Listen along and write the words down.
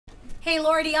Hey,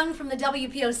 Laurie DeYoung from the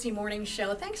WPOC Morning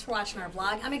Show. Thanks for watching our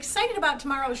vlog. I'm excited about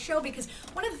tomorrow's show because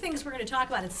one of the things we're going to talk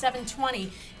about at 7:20,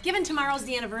 given tomorrow's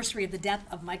the anniversary of the death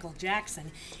of Michael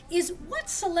Jackson, is what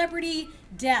celebrity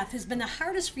death has been the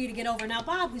hardest for you to get over. Now,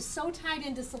 Bob, who's so tied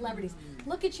into celebrities,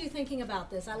 look at you thinking about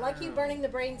this. I like you burning the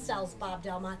brain cells, Bob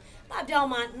Delmont. Bob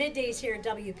Delmont, middays here at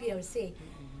WPOC.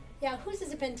 Yeah, whose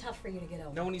has it been tough for you to get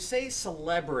over? Now, when you say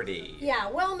celebrity...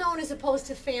 Yeah, well known as opposed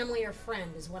to family or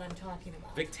friend is what I'm talking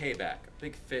about. Big Tayback,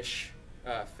 big Fish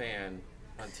fan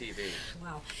on TV.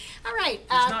 Wow. All right,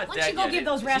 not why don't dead you go yet. give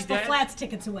those Is he Rascal dead? Flatts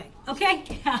tickets away, okay?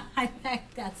 Yeah, I think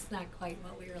that's not quite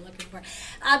what we were looking for.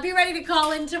 Be ready to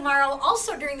call in tomorrow.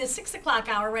 Also during the 6 o'clock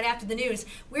hour, right after the news,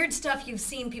 weird stuff you've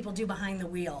seen people do behind the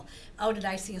wheel. Oh, did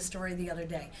I see a story the other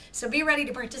day? So be ready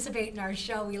to participate in our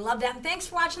show. We love that. And thanks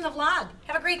for watching the vlog.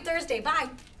 Have a great Thursday. Bye.